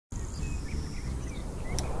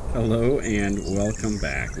Hello and welcome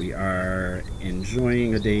back. We are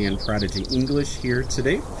enjoying a day in Prodigy English here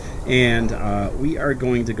today, and we are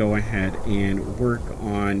going to go ahead and work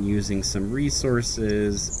on using some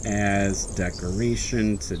resources as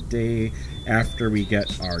decoration today after we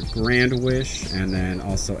get our grand wish, and then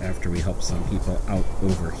also after we help some people out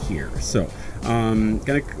over here. So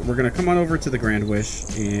we're gonna come on over to the grand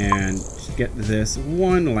wish and get this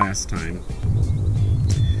one last time.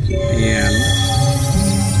 And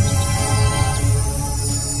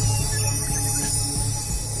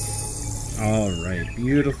alright,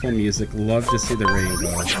 beautiful music. Love to see the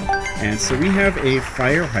rainbow. And so we have a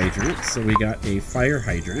fire hydrant. So we got a fire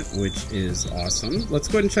hydrant, which is awesome. Let's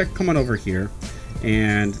go ahead and come on over here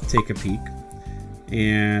and take a peek.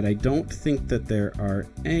 And I don't think that there are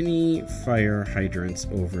any fire hydrants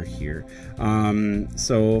over here.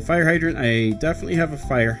 So fire hydrant, I definitely have a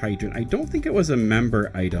fire hydrant. I don't think it was a member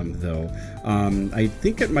item though. I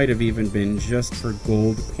think it might have even been just for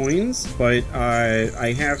gold coins, but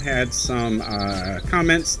I have had some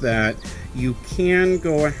comments that you can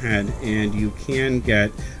go ahead and you can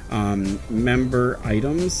get member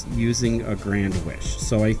items using a grand wish.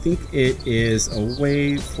 So I think it is a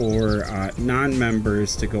way for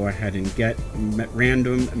non-members to go ahead and get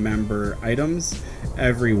random member items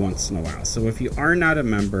every once in a while. So if you are not a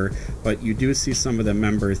member but you do see some of the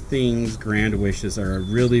member things, grand wishes are a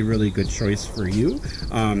really good choice for you,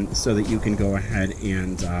 so that you can go ahead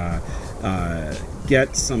and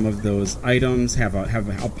get some of those items, have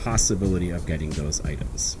a possibility of getting those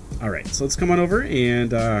items. Alright, so let's come on over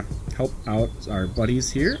and help out our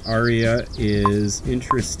buddies here. Aria is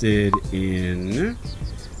interested in,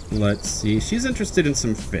 let's see, she's interested in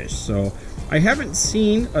some fish. So I haven't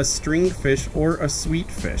seen a string fish or a sweet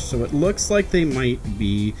fish, so it looks like they might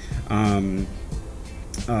be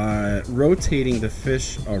rotating the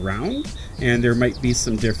fish around, and there might be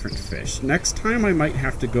some different fish. Next time I might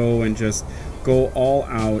have to go and just go all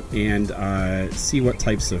out and see what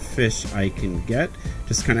types of fish I can get.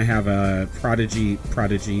 Just kind of have a Prodigy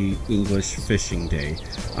English fishing day,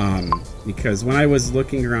 because when I was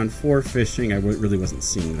looking around for fishing, I really wasn't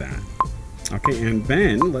seeing that. Okay, and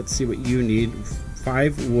Ben, let's see what you need.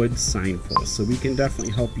 5 wood signposts, so we can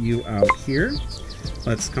definitely help you out here.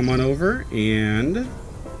 Let's come on over and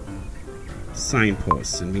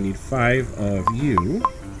signposts, and we need 5 of you.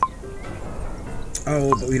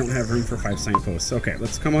 Oh, but we don't have room for 5 signposts. Okay,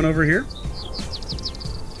 let's come on over here.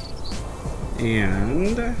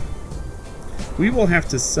 And we will have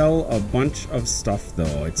to sell a bunch of stuff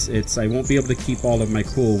though. I won't be able to keep all of my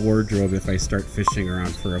cool wardrobe if I start fishing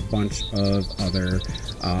around for a bunch of other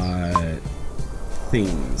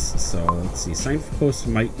things. So let's see, signposts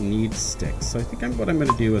might need sticks. So I think what I'm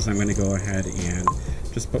going to do is I'm going to go ahead and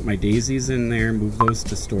just put my daisies in there, move those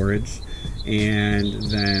to storage, and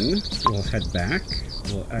then we'll head back.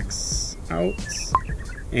 We'll X out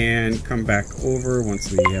and come back over once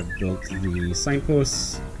we have built the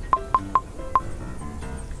signposts.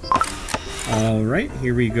 Alright,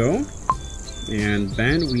 here we go. And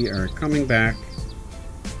Ben, we are coming back,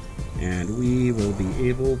 and we will be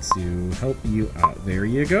able to help you out. There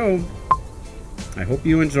you go. I hope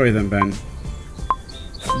you enjoy them, Ben.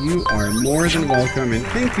 You are more than welcome, and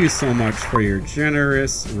thank you so much for your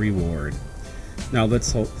generous reward. Now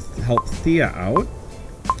let's help Thea out.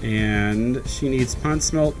 And she needs pond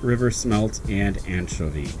smelt, river smelt, and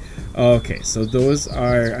anchovy. Okay, so those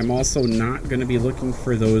are, I'm also not going to be looking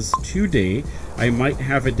for those today. I might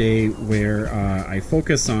have a day where I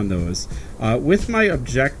focus on those. With my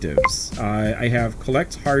objectives, I have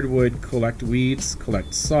collect hardwood, collect weeds,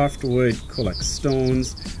 collect softwood, collect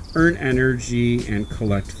stones, earn energy, and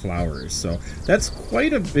collect flowers. So that's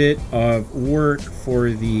quite a bit of work for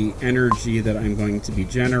the energy that I'm going to be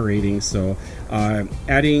generating. So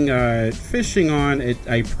adding fishing on it,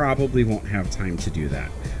 I probably won't have time to do that.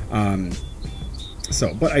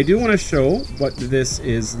 But I do want to show what this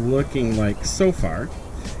is looking like so far,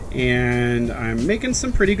 and I'm making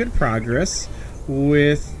some pretty good progress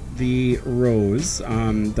with the rose.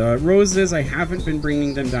 The roses, I haven't been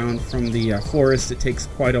bringing them down from the forest. It takes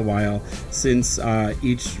quite a while since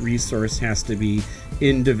each resource has to be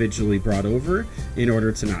individually brought over in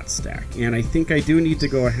order to not stack. And I think I do need to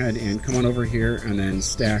go ahead and come on over here and then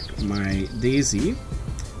stack my daisy.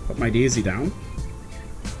 Put my daisy down.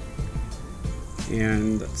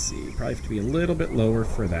 And let's see, probably have to be a little bit lower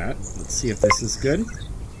for that. Let's see if this is good.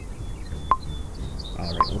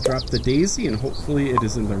 Alright, we'll drop the daisy, and hopefully it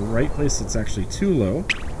is in the right place. It's actually too low.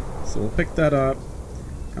 So we'll pick that up,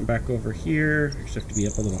 come back over here. Actually have to be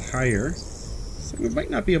up a little higher. So we might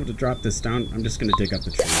not be able to drop this down. I'm just going to dig up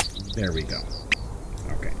the tree. There we go.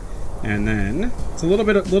 Okay. And then it's a little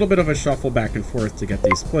bit of a shuffle back and forth to get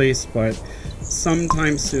these placed, but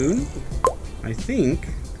sometime soon, I think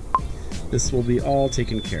this will be all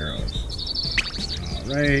taken care of.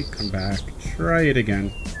 All right, come back, try it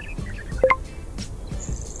again.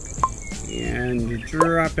 And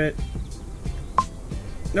drop it.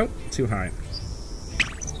 Nope, too high.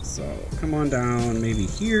 So come on down, maybe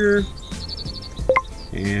here.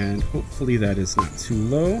 And hopefully that is not too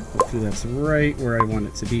low. Hopefully that's right where I want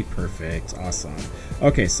it to be. Perfect. Awesome.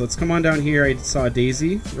 Okay, so let's come on down here. I saw a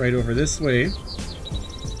daisy right over this way.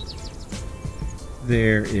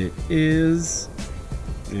 There it is.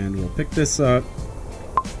 And we'll pick this up.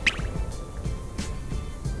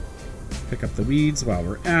 Pick up the weeds while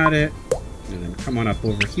we're at it. And then come on up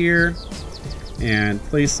over here and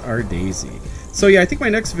place our daisy. So yeah, I think my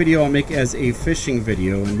next video I'll make as a fishing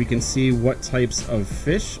video, and we can see what types of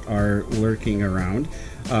fish are lurking around.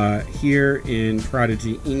 Here in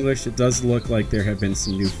Prodigy English, it does look like there have been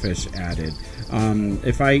some new fish added.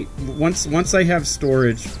 Once I have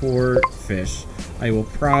storage for fish, I will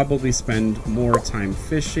probably spend more time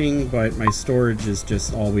fishing, but my storage is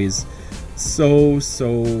just always so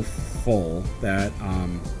full that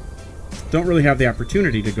don't really have the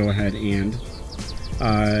opportunity to go ahead and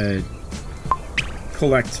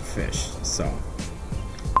collect fish. So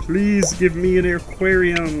please give me an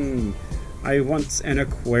aquarium. I want an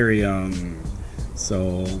aquarium.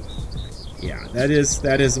 So yeah, that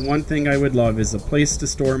is one thing I would love, is a place to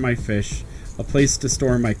store my fish, a place to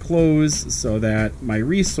store my clothes, so that my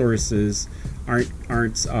resources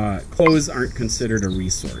clothes aren't considered a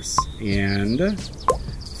resource, and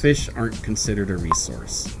fish aren't considered a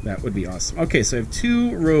resource. That would be awesome. Okay, so I have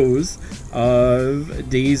 2 rows of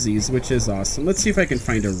daisies, which is awesome. Let's see if I can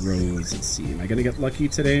find a rose. Let's see. Am I gonna get lucky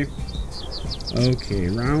today? Okay,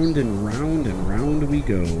 round and round and round we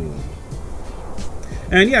go.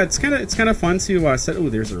 And yeah, it's kind of fun to set. Oh,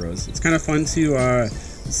 there's a rose. It's kind of fun to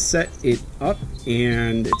set it up,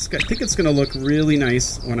 and I think it's gonna look really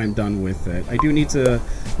nice when I'm done with it. I do need to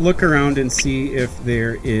look around and see if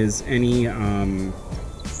there is any.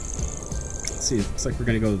 See, it looks like we're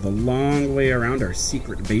going to go the long way around our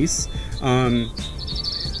secret base.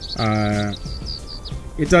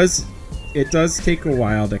 It does take a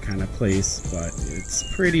while to kind of place, but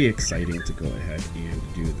it's pretty exciting to go ahead and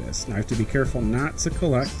do this. Now I have to be careful not to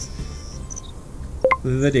collect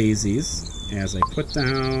the daisies as I put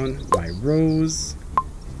down my rows,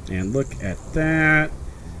 and look at that.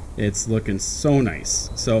 It's looking so nice.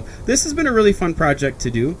 So this has been a really fun project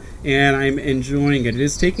to do, and I'm enjoying it. It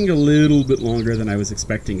is taking a little bit longer than I was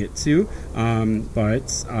expecting it to,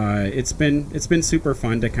 but it's been super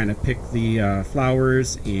fun to kind of pick the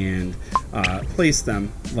flowers and place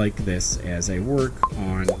them like this as I work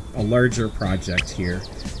on a larger project here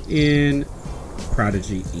in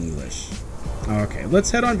Prodigy English. Okay,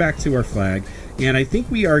 let's head on back to our flag, and I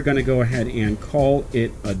think we are going to go ahead and call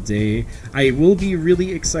it a day. I will be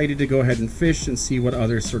really excited to go ahead and fish and see what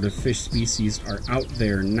other sort of fish species are out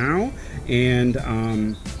there now, and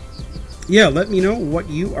yeah, let me know what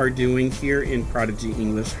you are doing here in Prodigy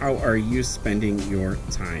English. How are you spending your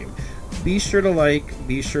time? Be sure to like,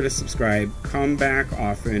 be sure to subscribe, come back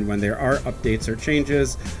often when there are updates or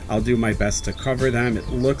changes. I'll do my best to cover them. It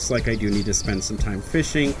looks like I do need to spend some time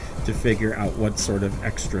fishing to figure out what sort of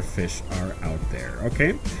extra fish are out there,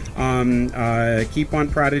 okay? Keep on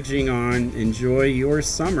prodigying on, enjoy your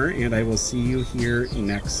summer, and I will see you here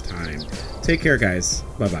next time. Take care, guys.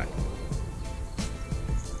 Bye-bye.